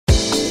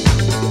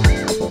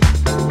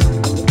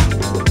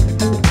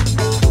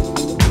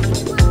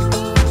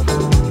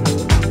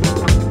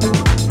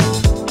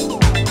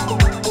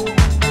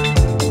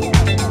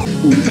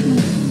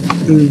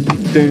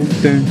Oops.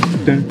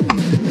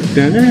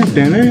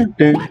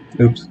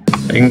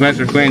 In Clash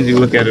of Clans, you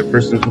look at a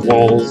person's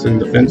walls and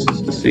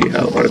defenses to see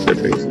how hard their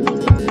base is.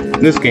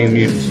 In this game,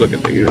 you just look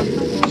at the heroes.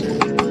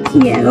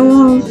 Yeah, the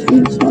walls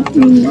and stuff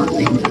mean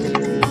nothing.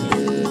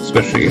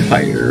 Especially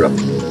higher up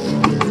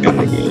in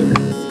the game.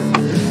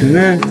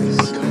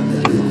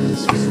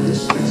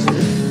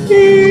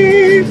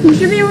 You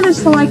should be able to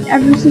select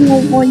every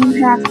single one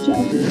you have to.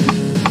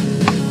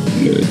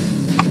 Good.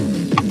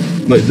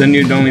 But then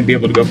you'd only be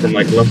able to go from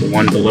like level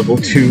 1 to level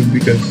 2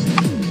 because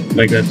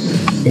like that's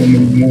so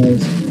many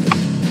walls.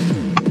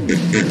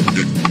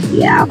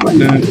 Yeah, but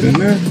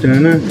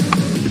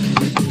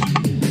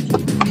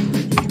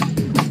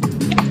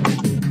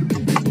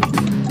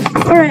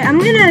alright, I'm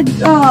gonna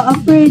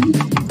upgrade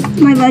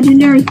my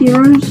legendary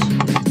heroes.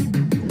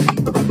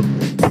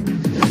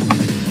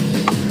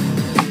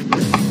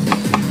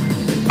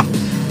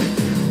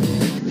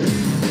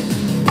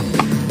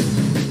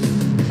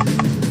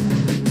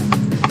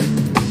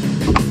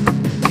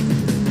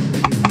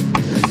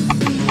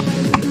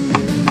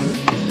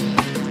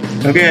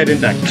 Okay, I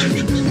didn't die.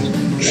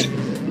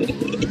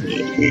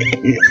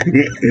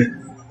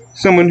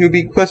 Someone who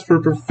beat Quest for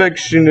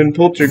Perfection and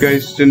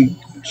Poltergeist and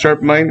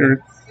Sharp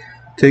Minor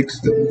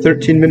takes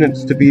 13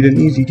 minutes to beat an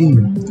easy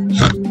demon.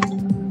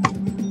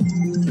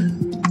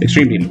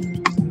 Extreme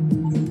demon.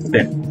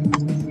 There.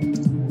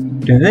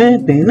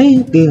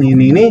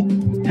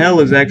 Hell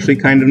is actually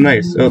kind of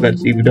nice. Oh,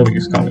 that's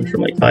EVW's comment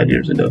from like 5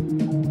 years ago.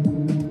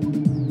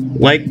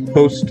 Like,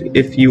 post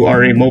if you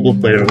are a mobile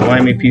player. Well,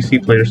 I'm a PC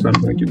player, so I'm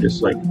going to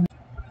dislike.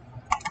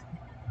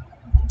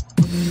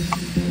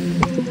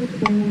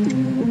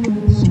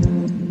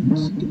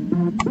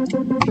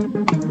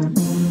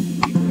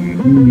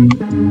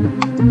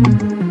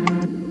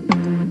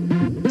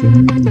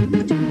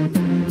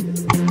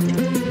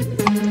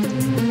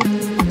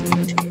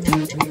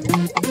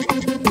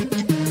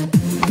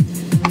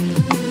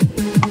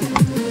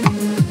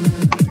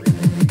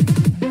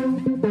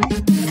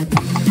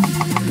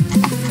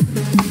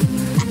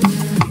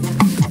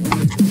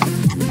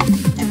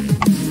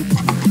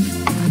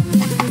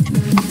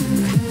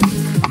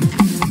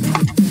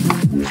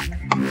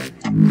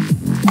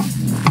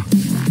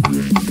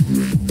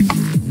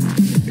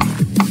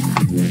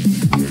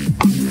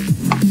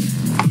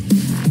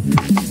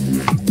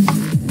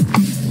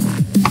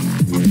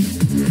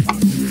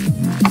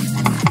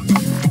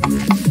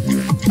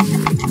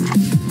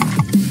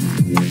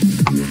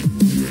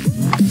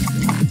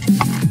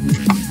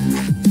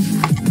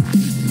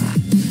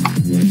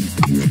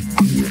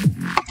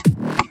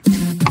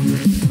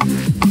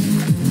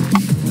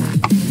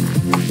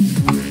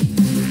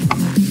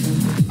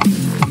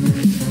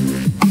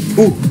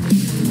 Ooh.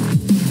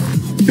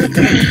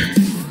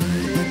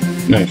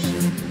 Nice.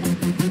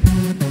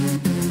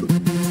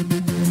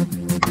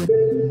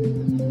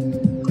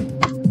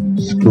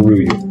 Screw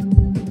you.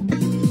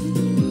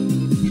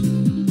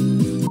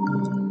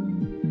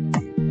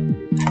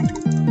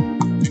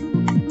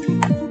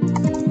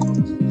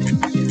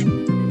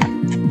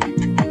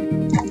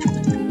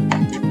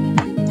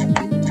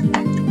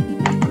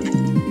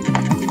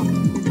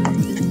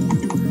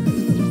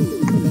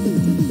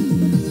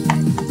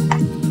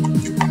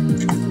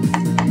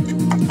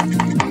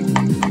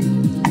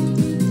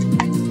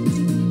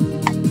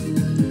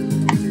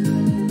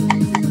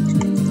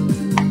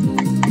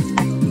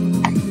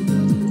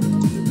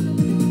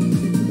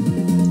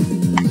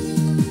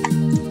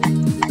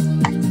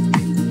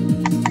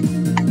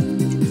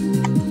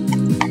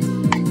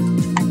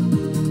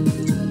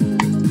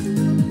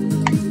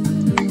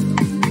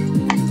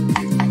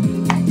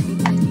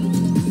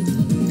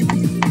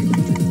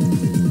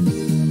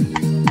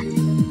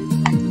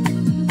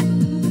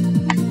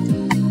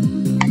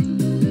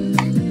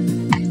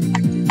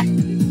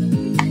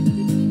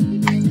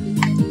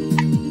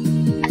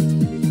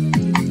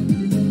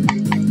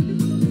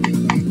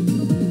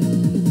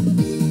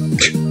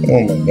 Oh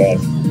my god.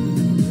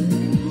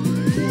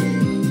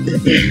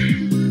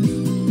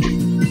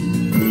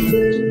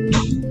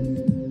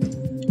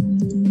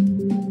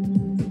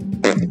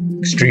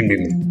 Extreme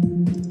demon.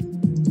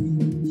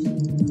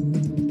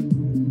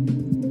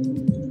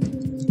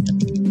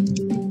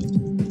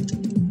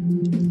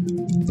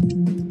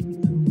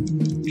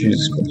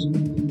 Jesus Christ.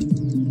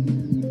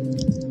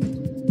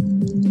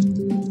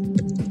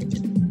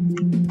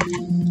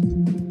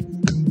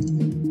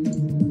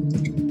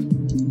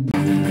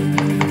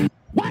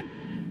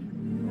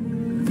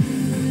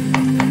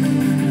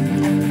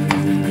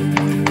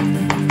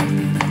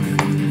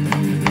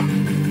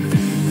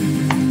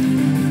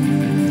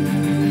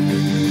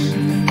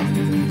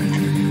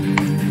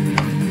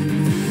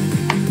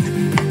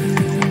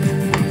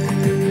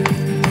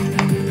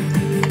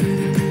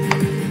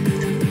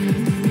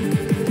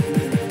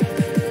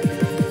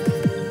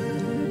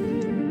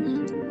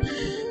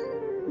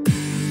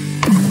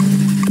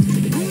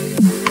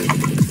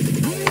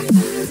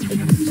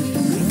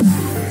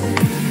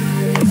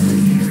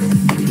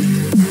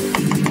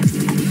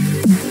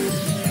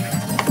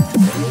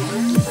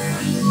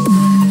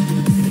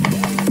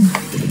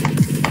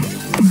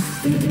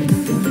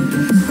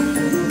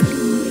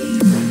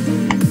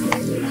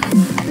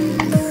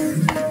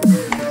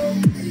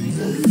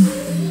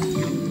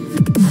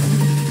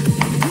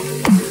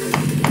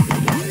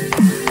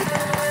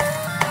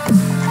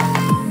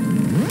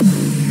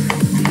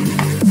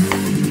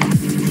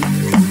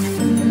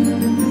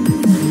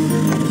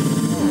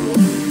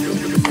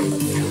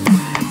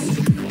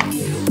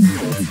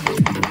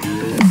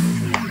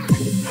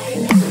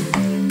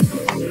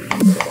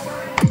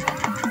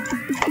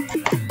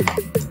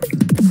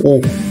 Oh.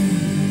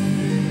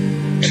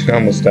 I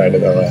almost died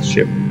of that last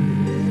ship.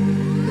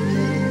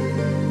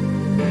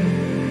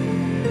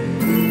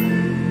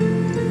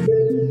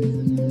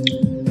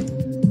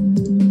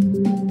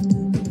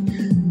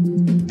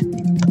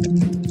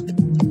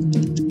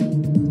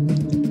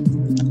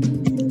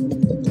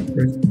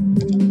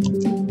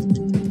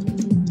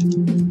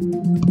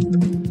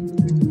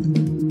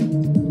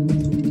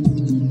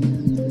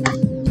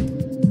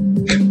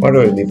 Why do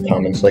I leave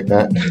comments like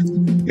that?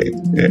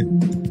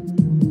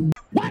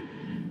 What?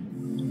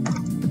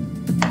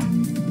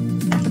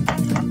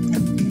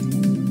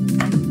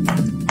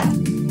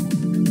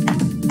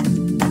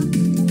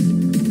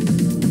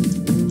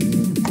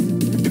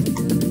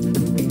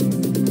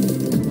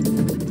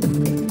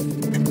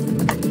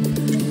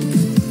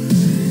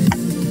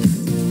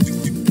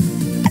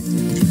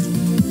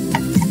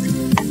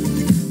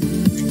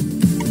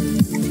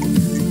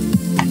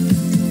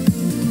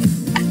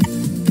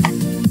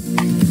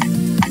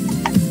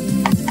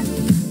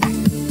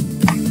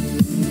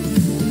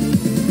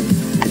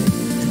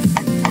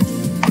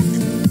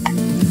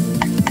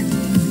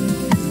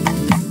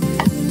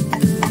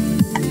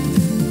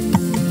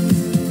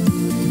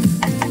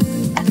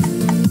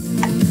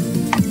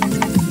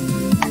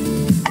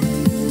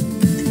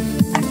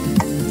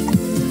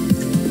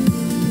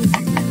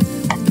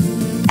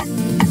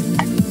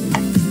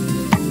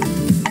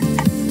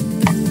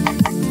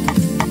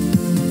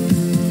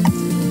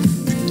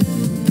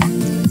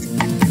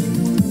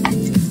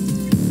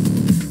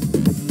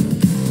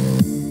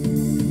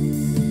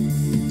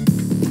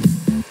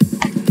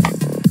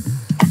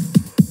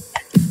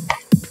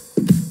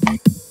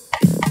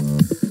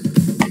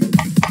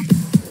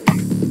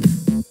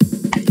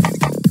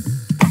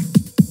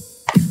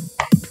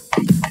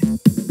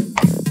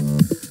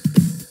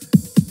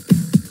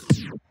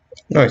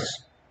 Nice.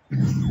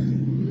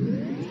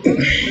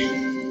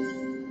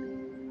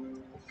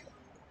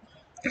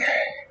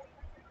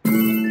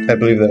 I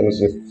believe that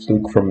was a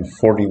fluke from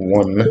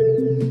 41.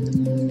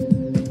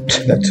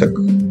 That took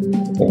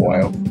a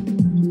while.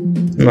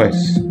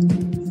 Nice.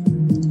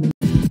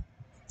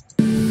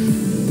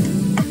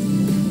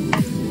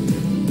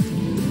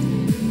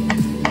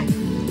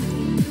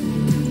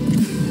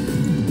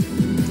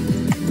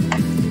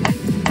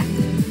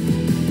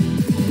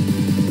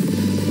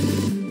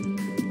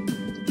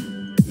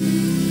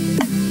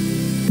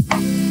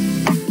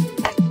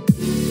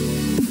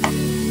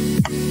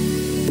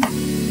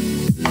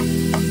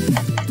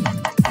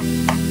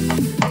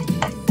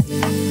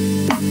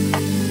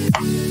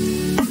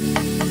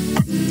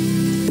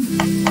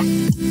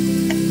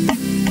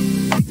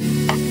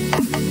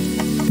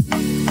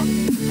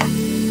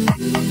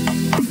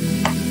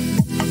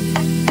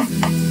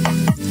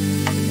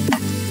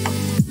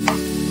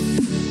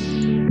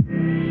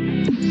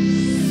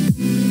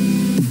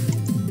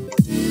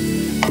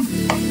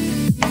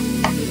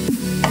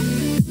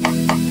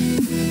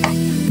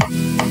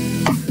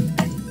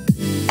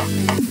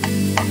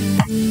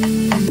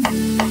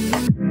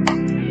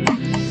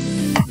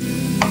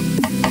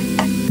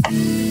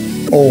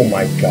 Oh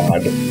my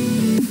god.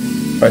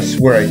 I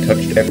swear I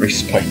touched every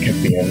spike at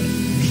the end.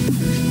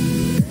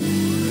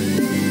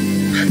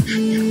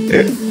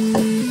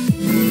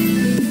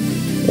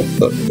 What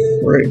the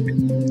frick?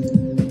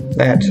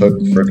 That took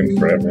friggin'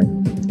 forever.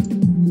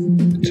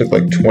 It took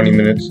like 20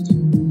 minutes.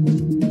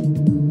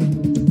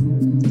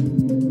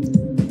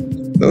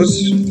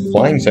 Those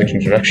flying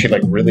sections are actually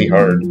like really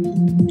hard.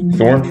 If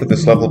it weren't for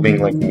this level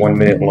being like 1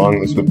 minute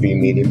long, this would be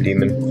medium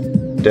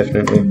demon.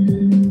 Definitely.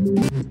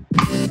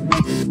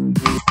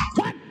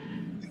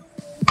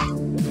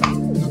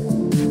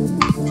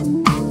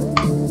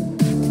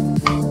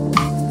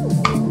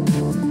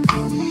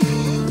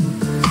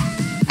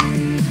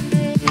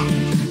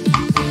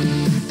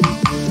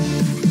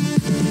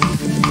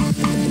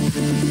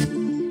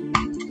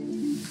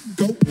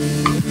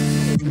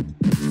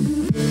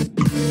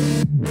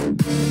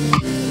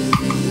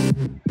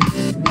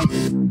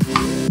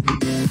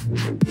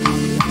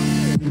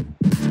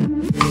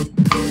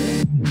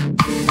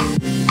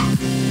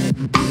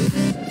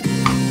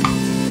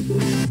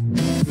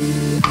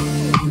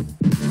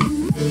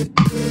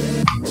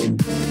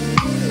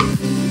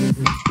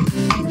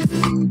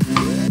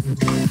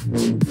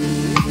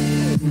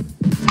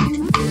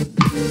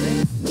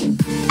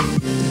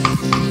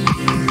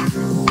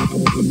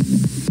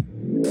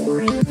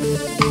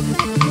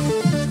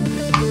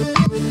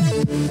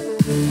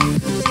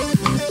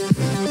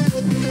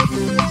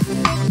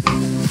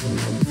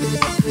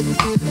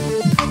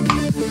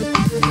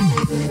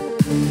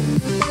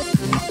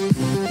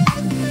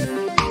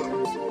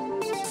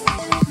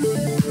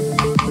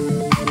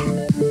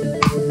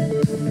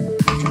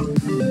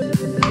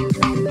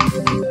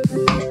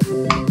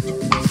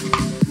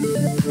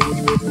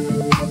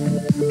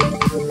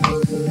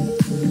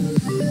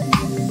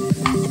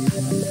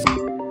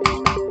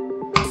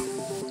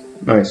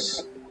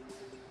 Nice.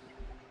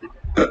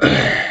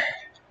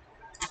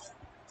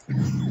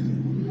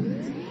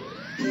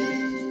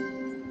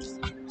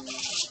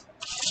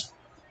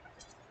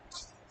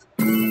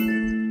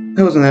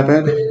 That wasn't that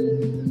bad.